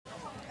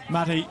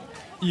Maddy,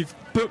 you've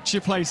booked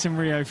your place in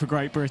Rio for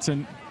Great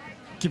Britain.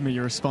 Give me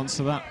your response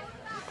to that.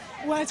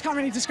 Words can't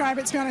really describe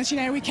it, to be honest. You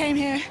know, we came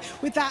here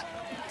with that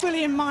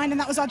fully in mind,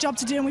 and that was our job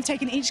to do, and we've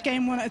taken each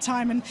game one at a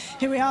time, and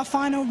here we are,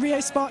 final Rio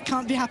spot,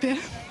 can't be happier.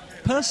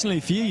 Personally,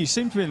 for you, you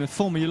seem to be in the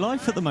form of your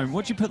life at the moment.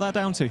 What do you put that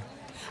down to?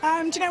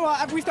 Do you know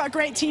what? We've got a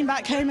great team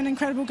back home, an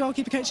incredible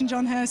goalkeeper coach in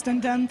John Hurst,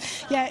 and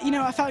yeah, you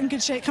know, I felt in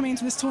good shape coming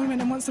into this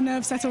tournament, and once the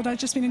nerves settled, I've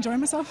just been enjoying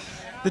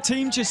myself. The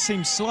team just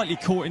seems slightly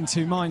caught in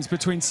two minds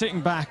between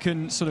sitting back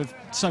and sort of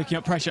soaking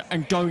up pressure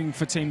and going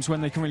for teams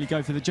when they can really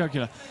go for the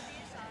jugular.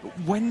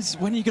 When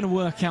are you going to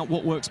work out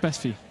what works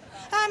best for you?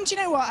 Do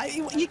you know what?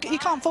 You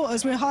can't fault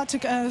us. We're hard to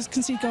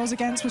concede goals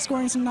against. We're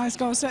scoring some nice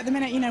goals. So at the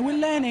minute, you know, we're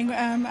learning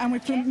and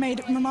we've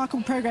made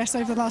remarkable progress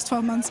over the last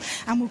 12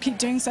 months, and we'll keep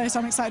doing so. So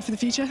I'm excited for the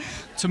future.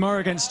 Tomorrow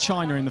against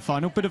China in the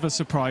final. Bit of a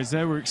surprise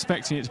there. We're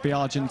expecting it to be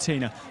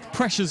Argentina.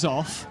 Pressure's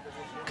off.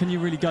 Can you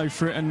really go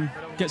for it and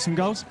get some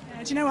goals?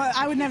 Do you know what?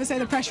 I would never say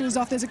the pressure is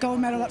off. There's a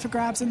gold medal up for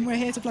grabs, and we're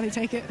here to bloody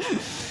take it.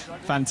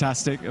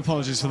 Fantastic.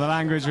 Apologies for the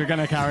language. We're going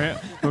to carry it.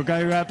 We'll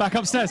go back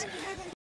upstairs.